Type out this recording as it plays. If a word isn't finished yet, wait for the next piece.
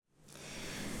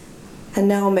And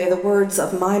now may the words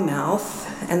of my mouth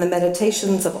and the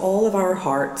meditations of all of our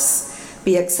hearts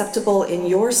be acceptable in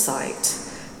your sight,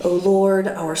 O Lord,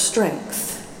 our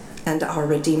strength and our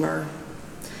Redeemer.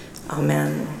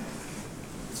 Amen.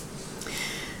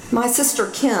 My sister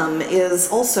Kim is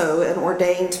also an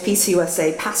ordained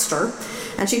PCUSA pastor,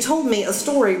 and she told me a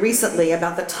story recently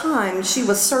about the time she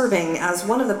was serving as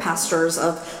one of the pastors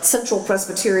of Central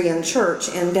Presbyterian Church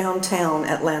in downtown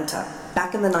Atlanta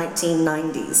back in the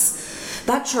 1990s.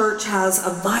 That church has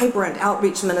a vibrant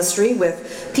outreach ministry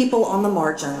with people on the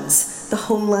margins, the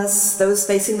homeless, those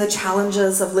facing the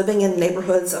challenges of living in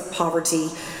neighborhoods of poverty.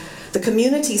 The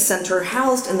community center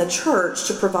housed in the church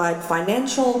to provide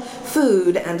financial,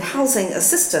 food, and housing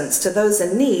assistance to those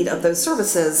in need of those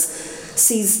services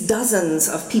sees dozens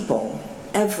of people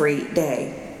every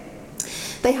day.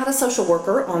 They had a social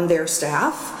worker on their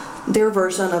staff, their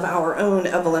version of our own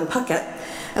Evelyn Puckett,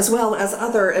 as well as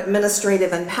other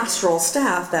administrative and pastoral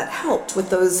staff that helped with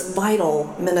those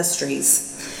vital ministries.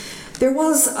 There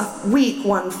was a week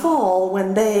one fall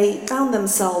when they found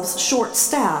themselves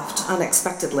short-staffed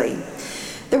unexpectedly.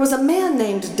 There was a man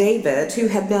named David who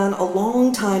had been a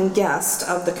long-time guest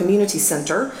of the community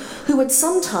center who would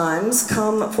sometimes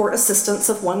come for assistance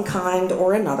of one kind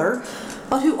or another,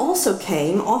 but who also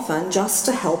came often just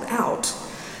to help out.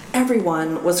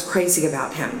 Everyone was crazy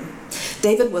about him.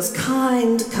 David was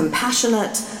kind,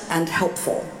 compassionate, and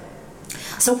helpful.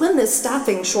 So when this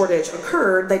staffing shortage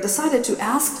occurred, they decided to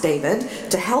ask David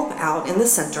to help out in the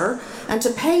center and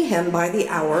to pay him by the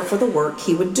hour for the work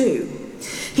he would do.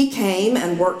 He came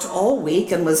and worked all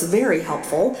week and was very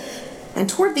helpful. And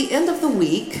toward the end of the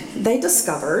week, they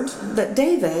discovered that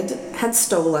David had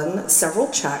stolen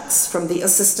several checks from the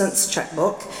assistant's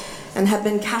checkbook and had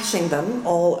been cashing them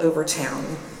all over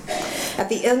town. At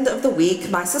the end of the week,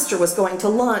 my sister was going to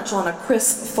lunch on a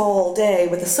crisp fall day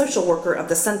with a social worker of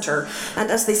the center, and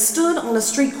as they stood on a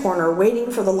street corner waiting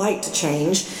for the light to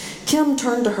change, Kim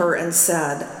turned to her and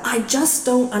said, "I just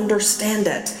don't understand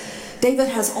it. David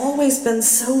has always been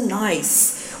so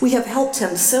nice. We have helped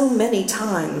him so many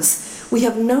times. We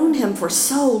have known him for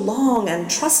so long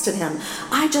and trusted him.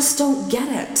 I just don't get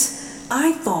it.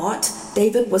 I thought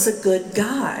David was a good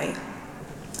guy."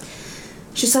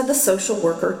 She said the social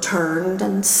worker turned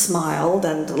and smiled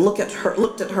and looked at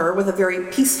her with a very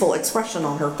peaceful expression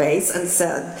on her face and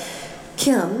said,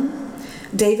 "Kim,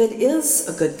 David is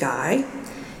a good guy.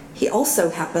 He also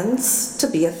happens to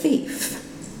be a thief."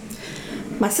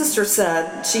 My sister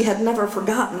said she had never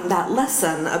forgotten that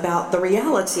lesson about the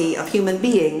reality of human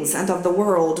beings and of the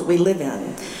world we live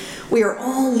in. We are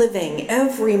all living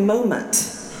every moment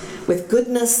with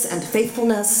goodness and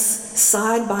faithfulness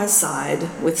side by side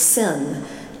with sin,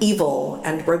 evil,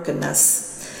 and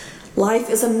brokenness. Life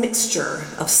is a mixture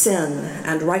of sin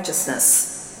and righteousness,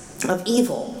 of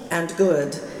evil and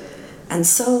good, and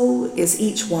so is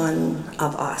each one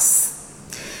of us.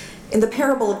 In the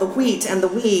parable of the wheat and the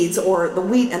weeds, or the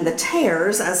wheat and the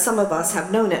tares, as some of us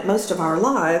have known it most of our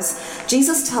lives,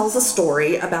 Jesus tells a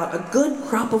story about a good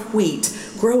crop of wheat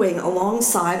growing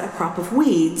alongside a crop of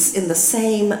weeds in the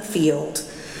same field.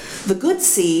 The good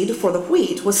seed for the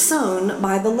wheat was sown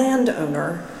by the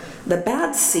landowner. The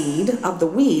bad seed of the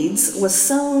weeds was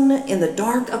sown in the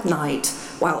dark of night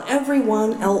while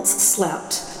everyone else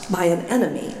slept by an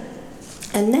enemy.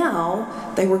 And now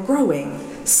they were growing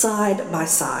side by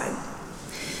side.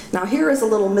 Now here is a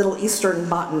little Middle Eastern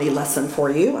botany lesson for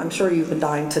you. I'm sure you've been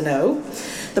dying to know.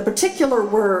 The particular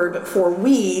word for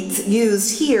weeds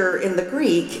used here in the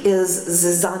Greek is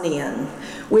zizanian,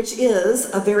 which is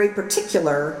a very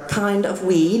particular kind of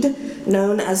weed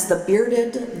known as the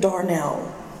bearded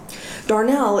darnel.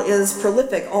 Darnel is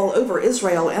prolific all over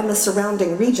Israel and the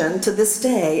surrounding region to this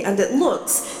day, and it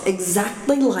looks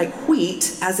exactly like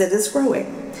wheat as it is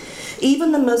growing.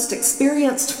 Even the most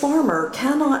experienced farmer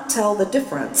cannot tell the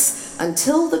difference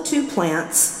until the two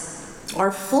plants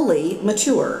are fully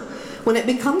mature, when it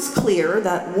becomes clear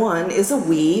that one is a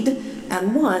weed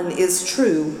and one is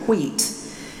true wheat.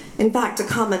 In fact, a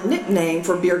common nickname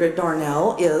for bearded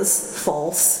darnel is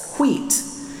false wheat.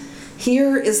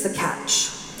 Here is the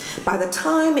catch. By the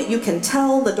time you can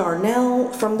tell the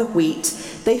darnel from the wheat,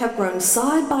 they have grown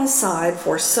side by side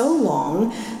for so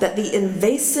long that the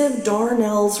invasive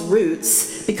darnel's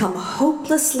roots become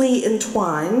hopelessly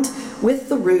entwined with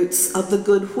the roots of the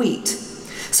good wheat.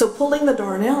 So pulling the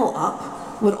darnel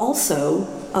up would also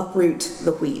uproot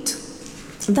the wheat.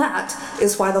 That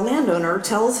is why the landowner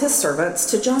tells his servants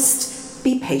to just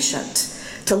be patient,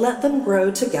 to let them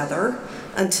grow together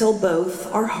until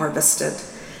both are harvested.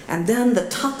 And then the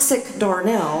toxic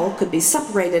darnel could be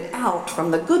separated out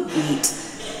from the good wheat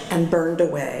and burned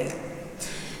away.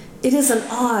 It is an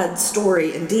odd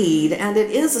story indeed, and it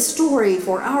is a story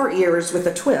for our ears with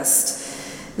a twist.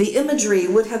 The imagery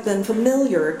would have been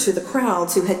familiar to the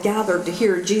crowds who had gathered to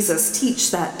hear Jesus teach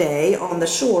that day on the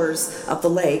shores of the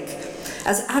lake,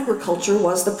 as agriculture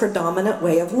was the predominant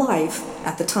way of life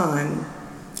at the time.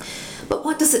 But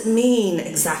what does it mean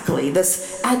exactly,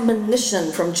 this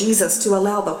admonition from Jesus to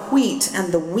allow the wheat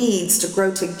and the weeds to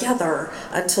grow together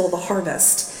until the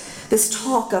harvest? This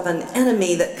talk of an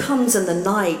enemy that comes in the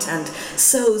night and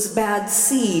sows bad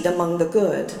seed among the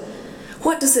good.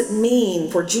 What does it mean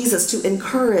for Jesus to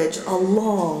encourage a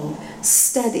long,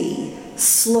 steady,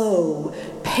 slow,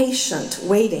 patient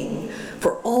waiting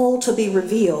for all to be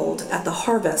revealed at the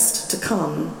harvest to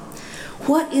come?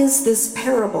 What is this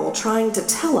parable trying to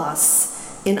tell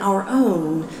us in our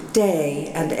own day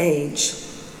and age?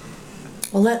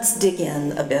 Well, let's dig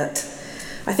in a bit.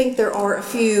 I think there are a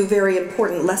few very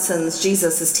important lessons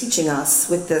Jesus is teaching us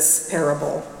with this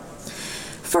parable.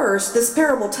 First, this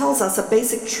parable tells us a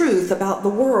basic truth about the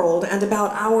world and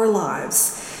about our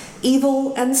lives.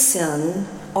 Evil and sin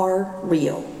are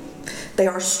real. They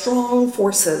are strong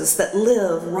forces that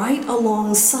live right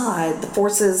alongside the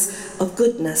forces of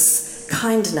goodness,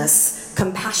 kindness,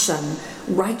 compassion,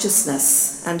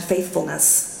 righteousness, and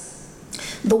faithfulness.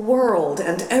 The world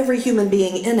and every human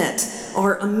being in it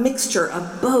are a mixture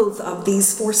of both of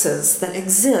these forces that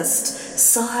exist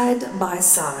side by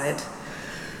side.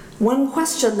 One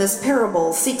question this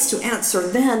parable seeks to answer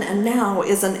then and now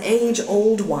is an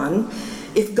age-old one.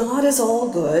 If God is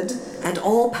all good and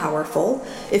all-powerful,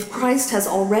 if Christ has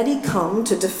already come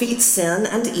to defeat sin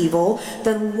and evil,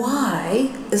 then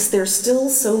why is there still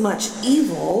so much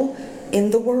evil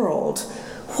in the world?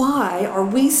 Why are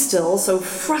we still so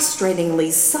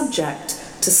frustratingly subject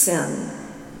to sin?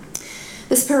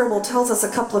 This parable tells us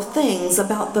a couple of things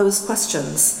about those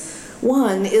questions.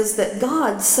 One is that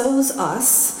God sows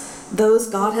us, those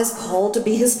God has called to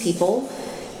be his people,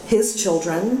 his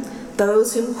children,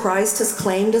 those whom Christ has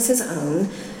claimed as his own.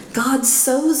 God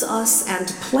sows us and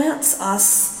plants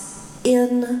us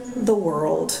in the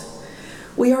world.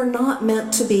 We are not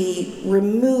meant to be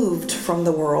removed from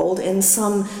the world in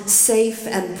some safe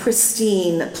and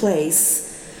pristine place.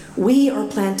 We are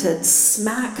planted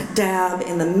smack dab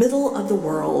in the middle of the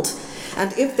world,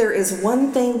 and if there is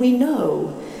one thing we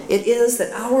know, it is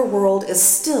that our world is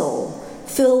still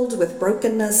filled with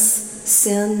brokenness,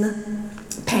 sin,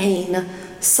 pain,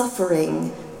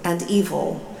 suffering, and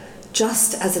evil,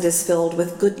 just as it is filled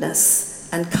with goodness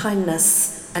and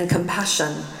kindness and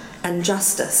compassion and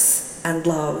justice and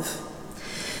love.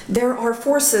 There are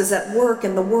forces at work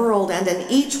in the world and in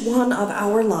each one of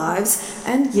our lives,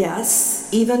 and yes,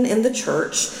 even in the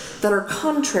church, that are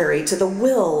contrary to the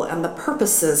will and the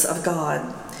purposes of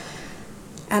God.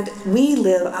 And we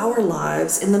live our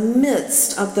lives in the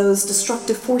midst of those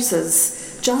destructive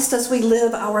forces, just as we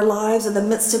live our lives in the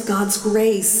midst of God's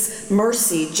grace,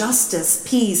 mercy, justice,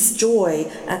 peace,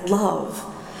 joy, and love.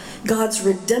 God's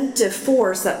redemptive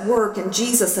force at work in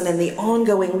Jesus and in the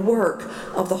ongoing work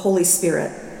of the Holy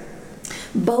Spirit.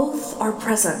 Both are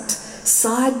present,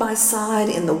 side by side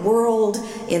in the world,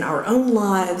 in our own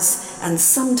lives, and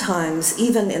sometimes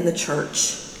even in the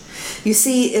church. You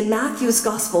see, in Matthew's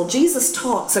Gospel, Jesus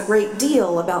talks a great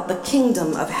deal about the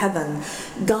kingdom of heaven,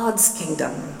 God's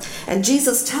kingdom. And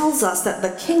Jesus tells us that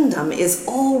the kingdom is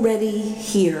already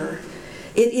here.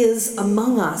 It is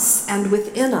among us and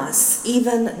within us,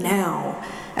 even now,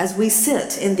 as we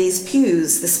sit in these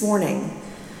pews this morning.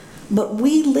 But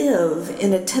we live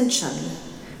in a tension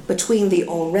between the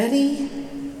already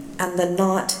and the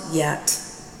not yet.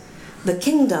 The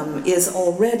kingdom is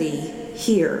already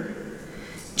here.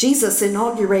 Jesus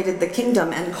inaugurated the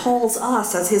kingdom and calls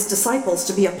us as his disciples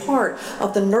to be a part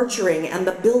of the nurturing and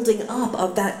the building up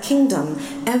of that kingdom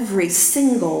every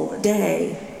single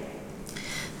day.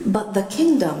 But the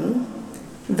kingdom,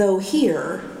 though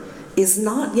here, is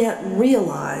not yet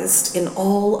realized in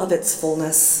all of its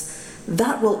fullness.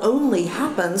 That will only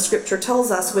happen, Scripture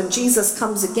tells us, when Jesus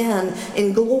comes again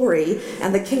in glory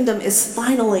and the kingdom is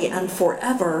finally and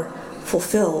forever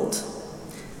fulfilled.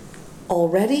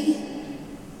 Already?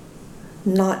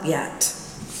 Not yet.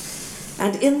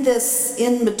 And in this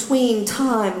in-between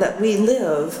time that we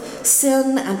live,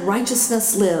 sin and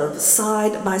righteousness live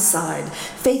side by side,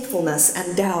 faithfulness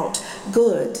and doubt,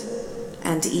 good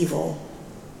and evil.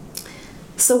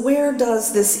 So where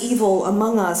does this evil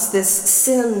among us, this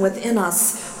sin within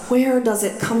us, where does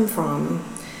it come from?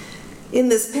 In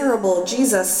this parable,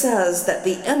 Jesus says that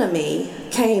the enemy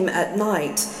came at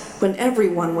night when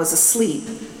everyone was asleep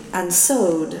and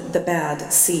sowed the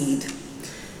bad seed.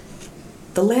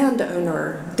 The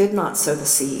landowner did not sow the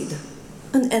seed.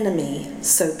 An enemy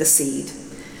sowed the seed.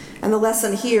 And the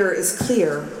lesson here is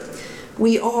clear.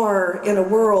 We are in a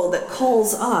world that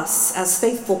calls us as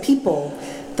faithful people,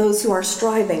 those who are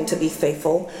striving to be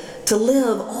faithful, to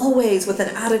live always with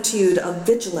an attitude of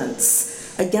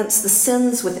vigilance against the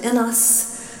sins within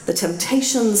us, the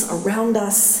temptations around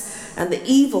us, and the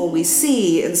evil we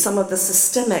see in some of the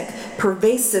systemic,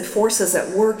 pervasive forces at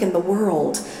work in the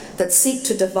world that seek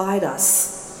to divide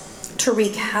us, to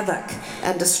wreak havoc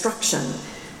and destruction,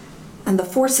 and the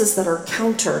forces that are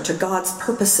counter to God's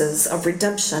purposes of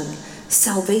redemption,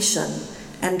 salvation,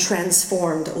 and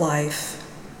transformed life.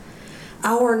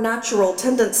 Our natural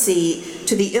tendency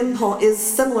to the impulse is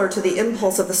similar to the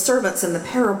impulse of the servants in the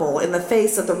parable in the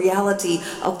face of the reality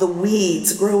of the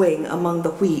weeds growing among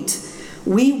the wheat.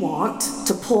 We want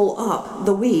to pull up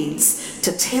the weeds,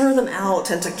 to tear them out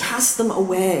and to cast them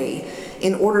away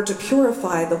in order to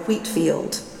purify the wheat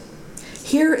field.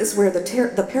 Here is where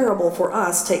the parable for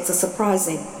us takes a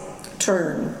surprising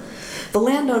turn. The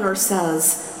landowner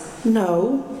says,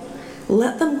 "No,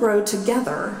 let them grow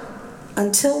together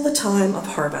until the time of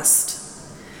harvest."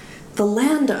 The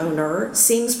landowner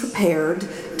seems prepared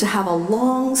to have a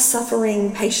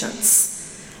long-suffering patience,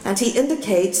 and he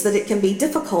indicates that it can be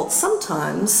difficult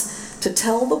sometimes to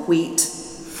tell the wheat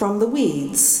from the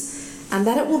weeds, and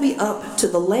that it will be up to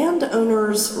the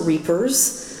landowner's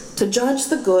reapers to judge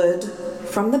the good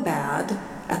from the bad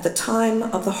at the time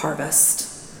of the harvest.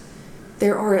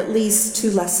 There are at least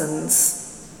two lessons.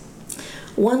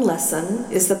 One lesson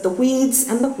is that the weeds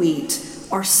and the wheat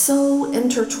are so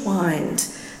intertwined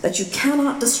that you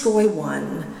cannot destroy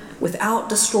one without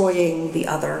destroying the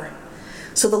other.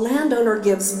 So the landowner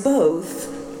gives both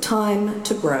time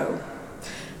to grow.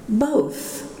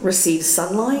 Both receive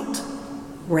sunlight,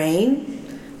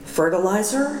 rain,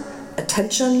 fertilizer,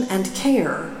 attention, and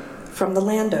care from the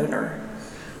landowner.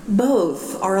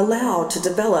 Both are allowed to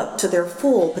develop to their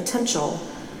full potential.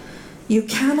 You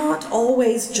cannot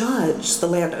always judge, the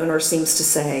landowner seems to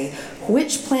say,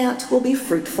 which plant will be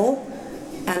fruitful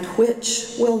and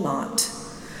which will not.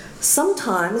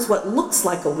 Sometimes what looks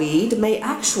like a weed may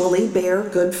actually bear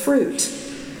good fruit,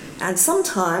 and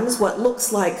sometimes what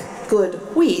looks like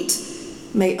good wheat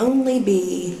may only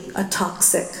be a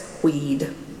toxic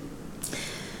weed.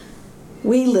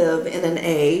 We live in an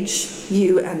age,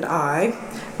 you and I,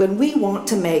 when we want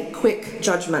to make quick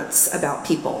judgments about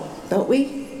people, don't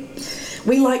we?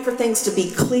 We like for things to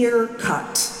be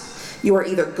clear-cut. You are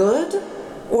either good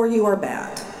or you are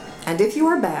bad. And if you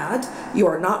are bad, you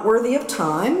are not worthy of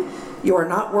time, you are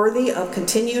not worthy of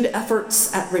continued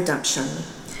efforts at redemption.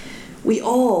 We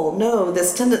all know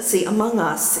this tendency among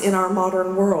us in our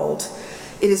modern world.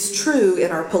 It is true in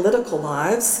our political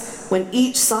lives, when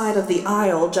each side of the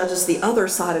aisle judges the other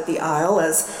side of the aisle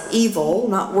as evil,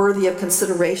 not worthy of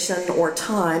consideration or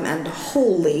time, and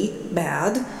wholly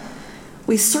bad.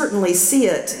 We certainly see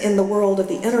it in the world of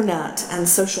the internet and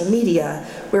social media,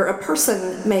 where a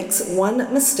person makes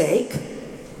one mistake,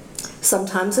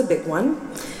 sometimes a big one,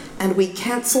 and we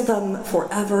cancel them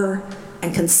forever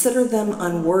and consider them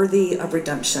unworthy of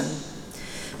redemption.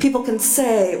 People can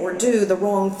say or do the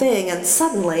wrong thing, and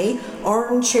suddenly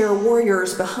armchair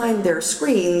warriors behind their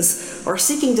screens are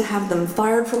seeking to have them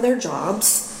fired from their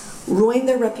jobs, ruin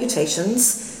their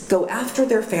reputations, go after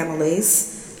their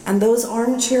families, and those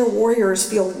armchair warriors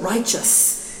feel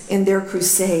righteous in their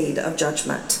crusade of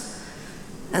judgment.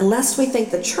 And lest we think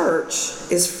the church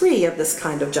is free of this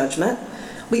kind of judgment,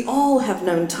 we all have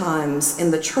known times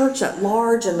in the church at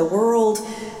large, in the world,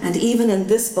 and even in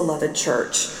this beloved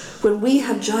church, when we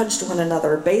have judged one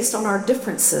another based on our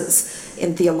differences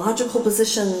in theological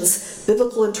positions,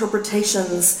 biblical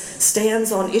interpretations,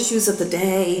 stands on issues of the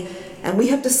day, and we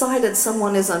have decided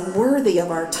someone is unworthy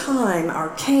of our time, our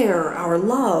care, our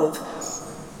love,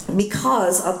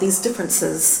 because of these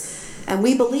differences. And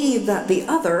we believe that the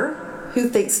other, who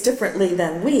thinks differently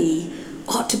than we,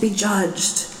 ought to be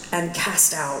judged and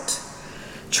cast out.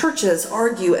 Churches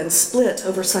argue and split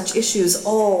over such issues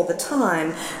all the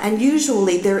time, and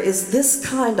usually there is this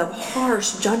kind of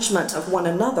harsh judgment of one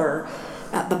another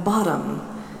at the bottom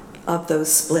of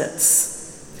those splits.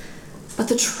 But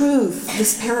the truth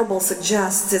this parable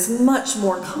suggests is much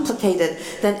more complicated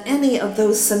than any of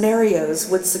those scenarios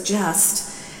would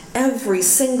suggest. Every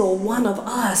single one of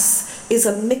us is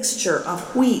a mixture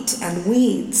of wheat and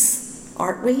weeds,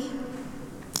 aren't we?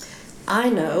 I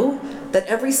know that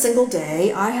every single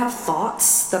day I have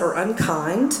thoughts that are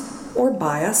unkind or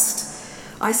biased.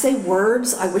 I say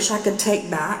words I wish I could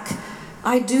take back.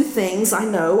 I do things I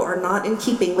know are not in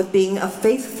keeping with being a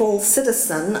faithful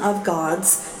citizen of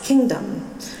God's kingdom.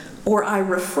 or I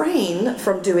refrain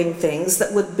from doing things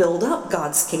that would build up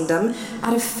God's kingdom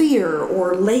out of fear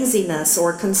or laziness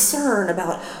or concern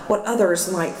about what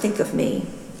others might think of me.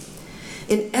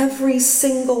 In every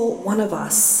single one of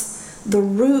us, the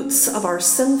roots of our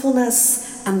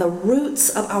sinfulness and the roots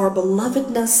of our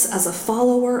belovedness as a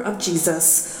follower of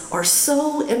Jesus are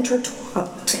so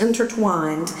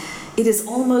intertwined, it is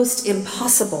almost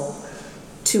impossible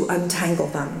to untangle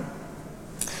them.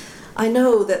 I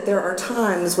know that there are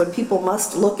times when people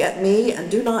must look at me and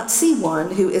do not see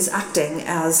one who is acting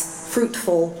as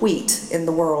fruitful wheat in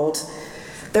the world.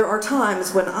 There are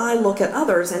times when I look at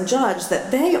others and judge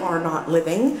that they are not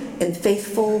living in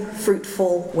faithful,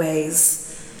 fruitful ways.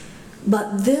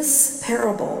 But this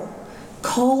parable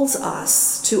calls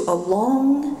us to a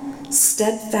long,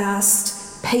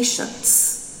 steadfast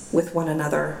patience with one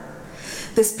another.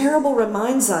 This parable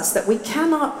reminds us that we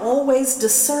cannot always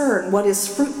discern what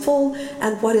is fruitful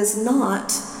and what is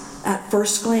not at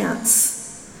first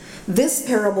glance. This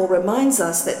parable reminds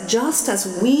us that just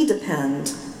as we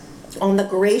depend on the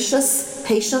gracious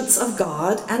patience of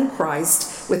God and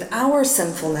Christ with our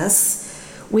sinfulness,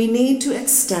 we need to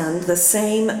extend the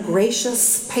same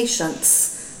gracious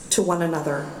patience to one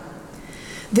another.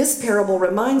 This parable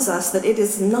reminds us that it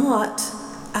is not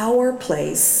our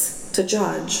place to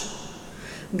judge.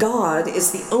 God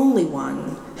is the only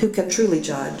one who can truly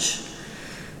judge.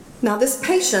 Now, this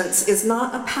patience is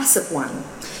not a passive one.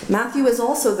 Matthew is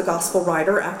also the gospel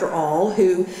writer, after all,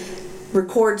 who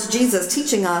records Jesus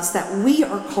teaching us that we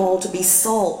are called to be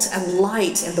salt and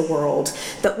light in the world,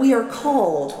 that we are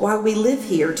called while we live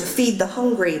here to feed the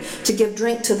hungry, to give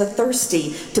drink to the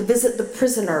thirsty, to visit the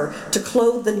prisoner, to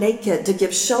clothe the naked, to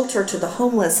give shelter to the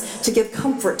homeless, to give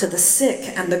comfort to the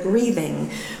sick and the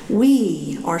grieving.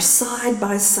 We are side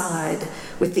by side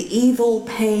with the evil,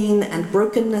 pain, and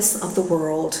brokenness of the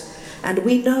world, and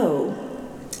we know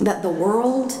that the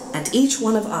world and each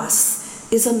one of us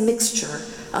is a mixture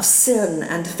of sin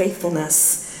and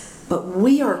faithfulness, but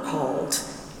we are called,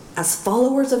 as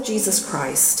followers of Jesus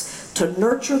Christ, to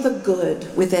nurture the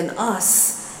good within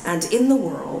us and in the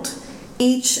world,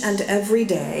 each and every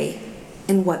day,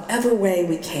 in whatever way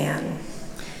we can.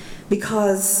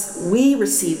 Because we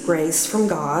receive grace from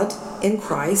God in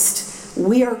Christ,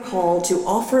 we are called to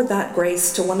offer that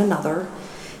grace to one another,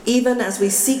 even as we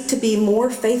seek to be more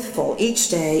faithful each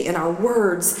day in our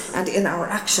words and in our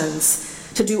actions,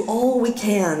 to do all we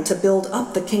can to build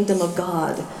up the kingdom of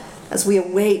God as we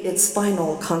await its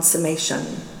final consummation.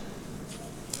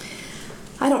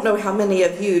 I don't know how many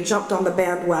of you jumped on the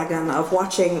bandwagon of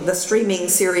watching the streaming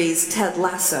series Ted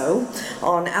Lasso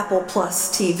on Apple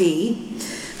Plus TV.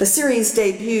 The series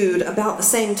debuted about the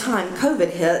same time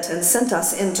COVID hit and sent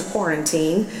us into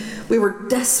quarantine. We were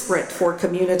desperate for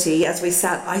community as we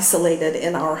sat isolated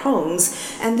in our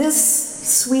homes, and this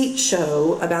sweet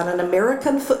show about an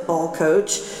American football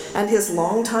coach and his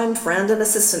longtime friend and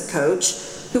assistant coach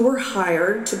who were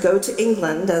hired to go to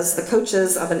England as the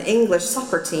coaches of an English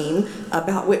soccer team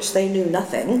about which they knew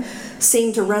nothing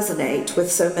seemed to resonate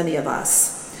with so many of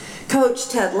us. Coach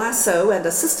Ted Lasso and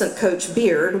assistant coach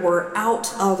Beard were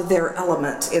out of their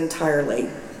element entirely.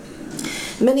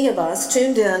 Many of us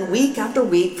tuned in week after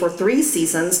week for 3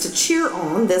 seasons to cheer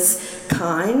on this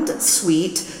kind,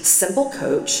 sweet, simple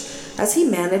coach as he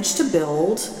managed to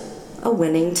build a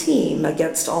winning team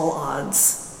against all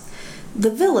odds. The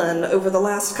villain over the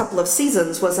last couple of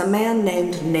seasons was a man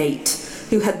named Nate,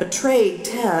 who had betrayed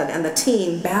Ted and the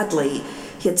team badly.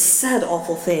 He had said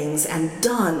awful things and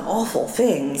done awful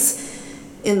things.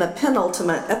 In the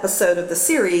penultimate episode of the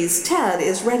series, Ted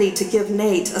is ready to give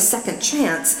Nate a second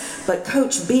chance, but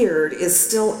Coach Beard is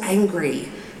still angry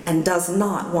and does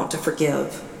not want to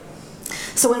forgive.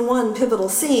 So in one pivotal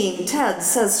scene, Ted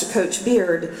says to Coach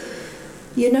Beard,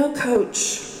 "You know,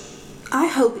 Coach, I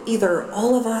hope either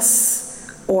all of us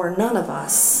or none of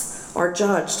us are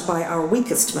judged by our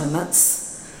weakest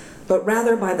moments, but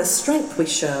rather by the strength we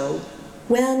show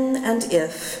when and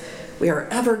if we are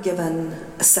ever given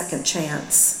a second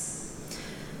chance."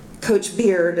 Coach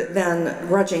Beard then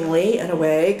grudgingly, in a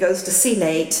way, goes to see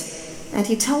Nate, and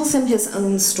he tells him his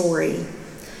own story.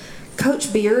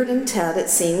 Coach Beard and Ted, it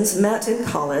seems, met in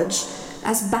college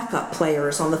as backup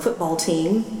players on the football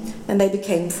team, and they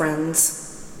became friends.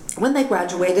 When they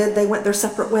graduated, they went their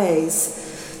separate ways.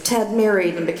 Ted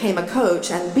married and became a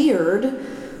coach, and Beard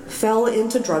fell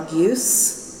into drug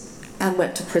use and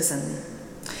went to prison.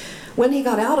 When he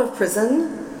got out of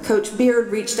prison, Coach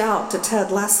Beard reached out to Ted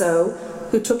Lasso,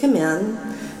 who took him in,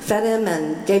 fed him,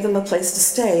 and gave him a place to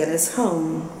stay in his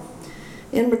home.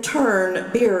 In return,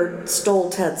 Beard stole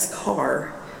Ted's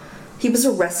car. He was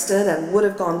arrested and would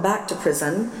have gone back to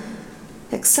prison,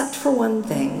 except for one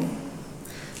thing.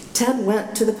 Ted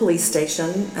went to the police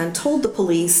station and told the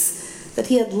police that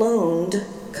he had loaned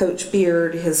Coach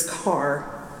Beard his car.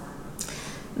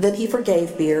 Then he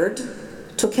forgave Beard,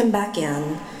 took him back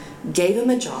in, gave him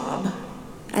a job,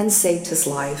 and saved his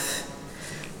life.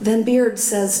 Then Beard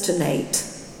says to Nate,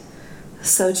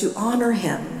 "So to honor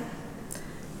him,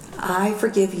 I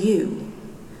forgive you,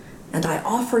 and I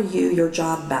offer you your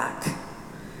job back.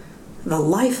 The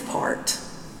life part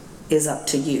is up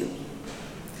to you."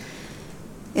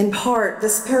 In part,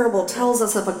 this parable tells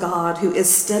us of a God who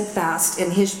is steadfast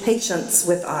in his patience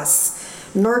with us,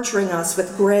 nurturing us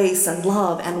with grace and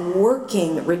love, and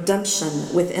working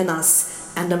redemption within us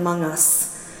and among us.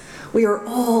 We are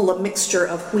all a mixture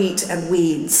of wheat and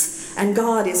weeds, and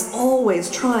God is always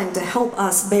trying to help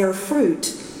us bear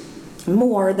fruit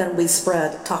more than we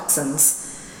spread toxins.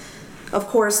 Of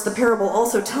course, the parable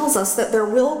also tells us that there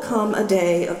will come a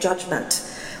day of judgment,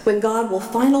 when God will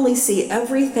finally see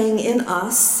everything in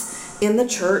us, in the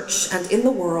church, and in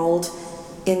the world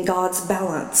in God's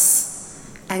balance.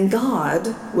 And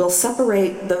God will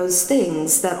separate those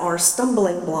things that are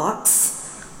stumbling blocks,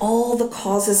 all the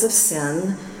causes of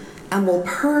sin, and will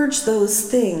purge those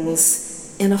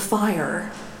things in a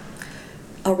fire,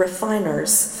 a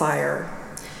refiner's fire.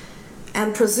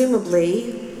 And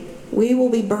presumably, we will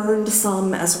be burned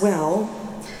some as well,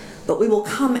 but we will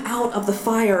come out of the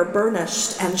fire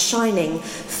burnished and shining,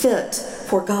 fit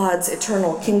for God's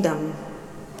eternal kingdom.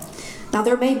 Now,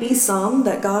 there may be some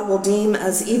that God will deem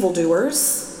as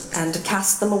evildoers and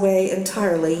cast them away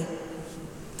entirely.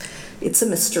 It's a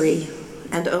mystery,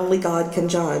 and only God can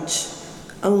judge.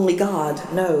 Only God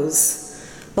knows.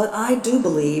 But I do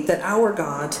believe that our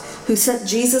God, who sent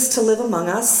Jesus to live among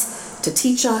us, to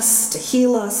teach us, to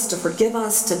heal us, to forgive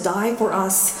us, to die for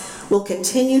us, will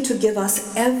continue to give us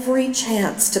every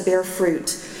chance to bear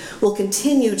fruit, will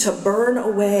continue to burn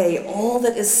away all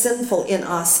that is sinful in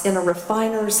us in a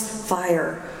refiner's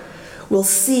fire, will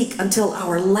seek until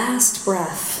our last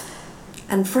breath,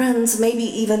 and friends, maybe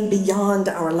even beyond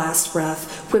our last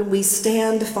breath, when we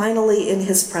stand finally in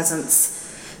his presence,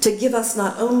 to give us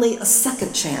not only a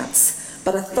second chance,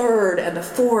 but a third and a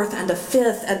fourth and a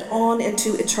fifth, and on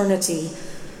into eternity,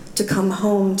 to come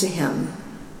home to him.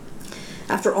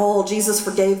 After all, Jesus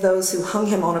forgave those who hung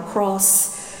him on a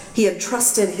cross. He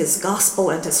entrusted his gospel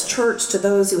and his church to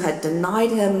those who had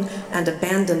denied him and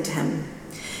abandoned him.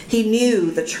 He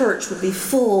knew the church would be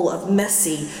full of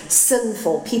messy,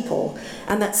 sinful people,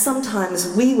 and that sometimes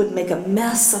we would make a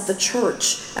mess of the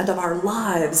church and of our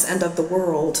lives and of the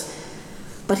world.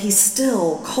 But he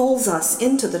still calls us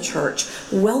into the church,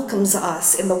 welcomes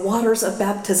us in the waters of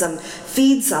baptism,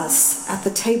 feeds us at the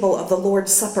table of the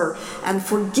Lord's Supper, and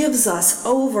forgives us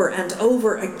over and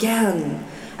over again,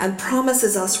 and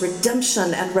promises us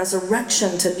redemption and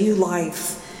resurrection to new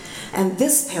life. And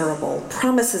this parable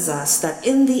promises us that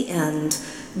in the end,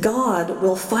 God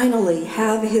will finally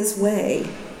have his way,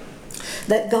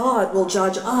 that God will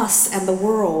judge us and the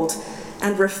world,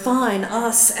 and refine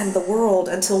us and the world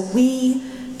until we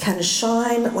can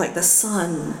shine like the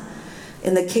sun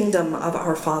in the kingdom of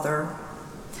our Father.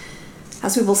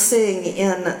 As we will sing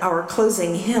in our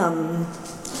closing hymn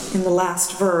in the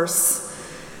last verse,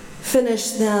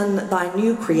 "Finish then thy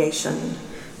new creation,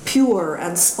 pure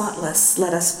and spotless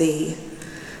let us be.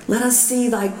 Let us see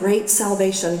thy great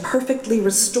salvation perfectly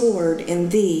restored in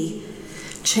thee,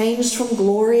 changed from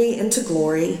glory into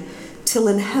glory, till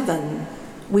in heaven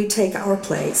we take our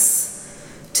place,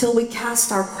 till we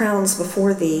cast our crowns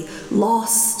before thee,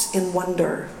 lost in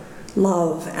wonder,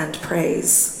 love, and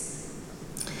praise.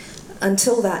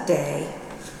 Until that day,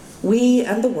 we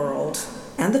and the world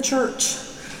and the church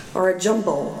are a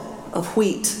jumble of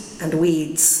wheat and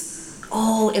weeds,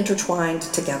 all intertwined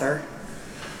together.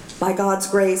 By God's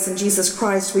grace in Jesus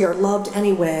Christ, we are loved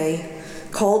anyway,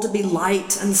 called to be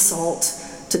light and salt,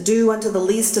 to do unto the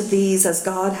least of these as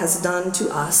God has done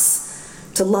to us,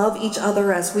 to love each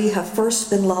other as we have first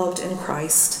been loved in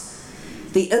Christ.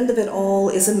 The end of it all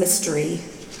is a mystery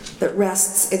that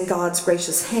rests in God's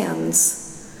gracious hands.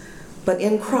 But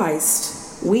in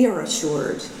Christ, we are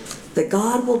assured that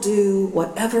God will do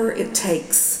whatever it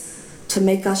takes to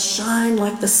make us shine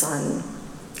like the sun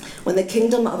when the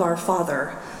kingdom of our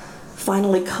Father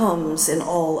finally comes in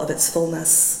all of its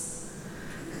fullness.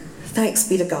 Thanks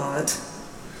be to God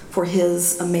for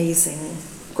his amazing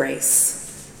grace.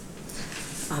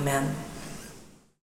 Amen.